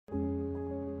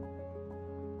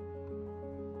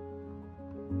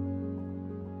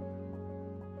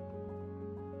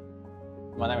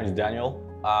My name is Daniel.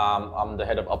 I'm the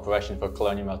head of operation for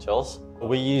Colonial Motels.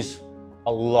 We use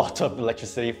a lot of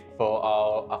electricity for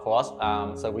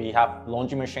us. So we have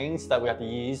laundry machines that we have to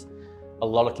use, a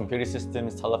lot of computer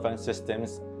systems, telephone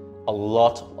systems, a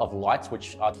lot of lights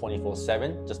which are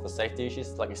 24/7 just for safety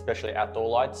issues, like especially outdoor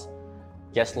lights,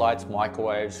 guest lights,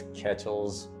 microwaves,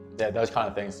 kettles, those kind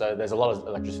of things. So there's a lot of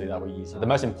electricity that we use. The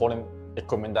most important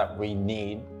equipment that we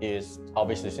need is,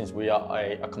 obviously, since we are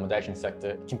a accommodation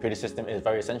sector, computer system is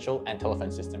very essential and telephone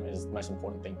system is the most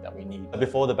important thing that we need.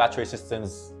 Before the battery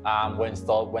systems were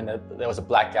installed, when there was a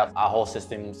blackout, our whole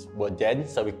systems were dead,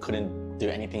 so we couldn't do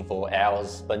anything for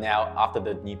hours. But now, after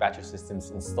the new battery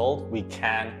systems installed, we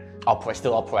can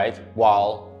still operate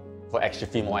for extra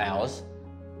few more hours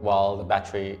while the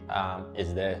battery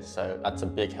is there. So that's a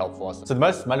big help for us. So the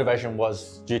most motivation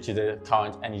was due to the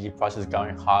current energy prices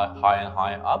going higher and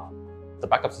higher up. The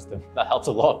backup system, that helps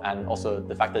a lot. And also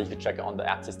the fact that you could check it on the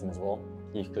app system as well.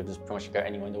 You could just pretty much go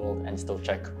anywhere in the world and still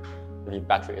check if your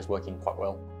battery is working quite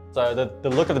well. So the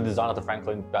look of the design of the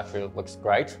Franklin battery looks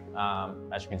great.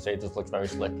 As you can see, it just looks very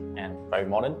slick and very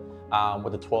modern.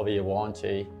 With a 12-year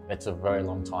warranty, it's a very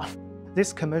long time.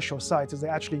 This commercial site, they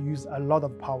actually use a lot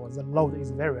of power. The load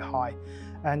is very high.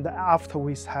 And after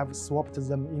we have swapped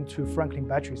them into Franklin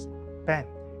batteries, bam,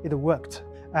 it worked.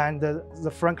 And the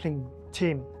Franklin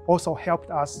team also helped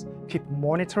us keep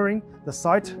monitoring the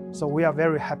site. So we are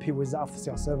very happy with the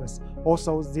after-sale service.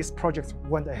 Also, this project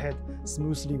went ahead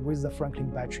smoothly with the Franklin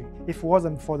battery. If it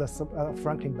wasn't for the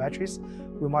Franklin batteries,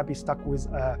 we might be stuck with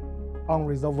an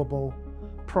unresolvable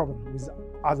problem with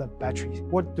other batteries.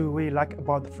 What do we like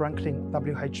about the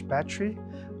FranklinWH battery?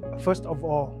 First of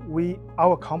all,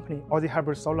 our company, Aussie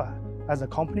Hybrid Solar, as a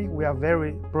company, we are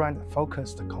very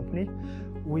brand-focused company.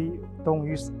 We don't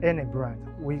use any brand.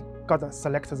 We gotta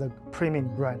select the premium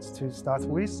brands to start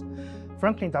with.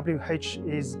 FranklinWH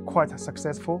is quite a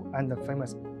successful and a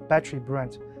famous battery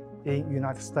brand in the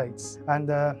United States. And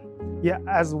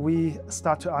as we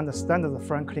start to understand the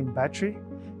Franklin battery,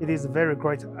 it is a very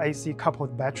great AC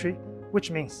coupled battery,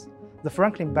 which means the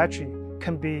Franklin battery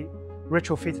can be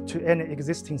retrofitted to any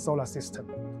existing solar system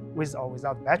with or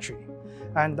without battery.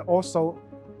 And also,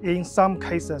 in some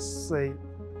cases,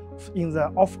 in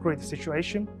the off-grid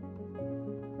situation,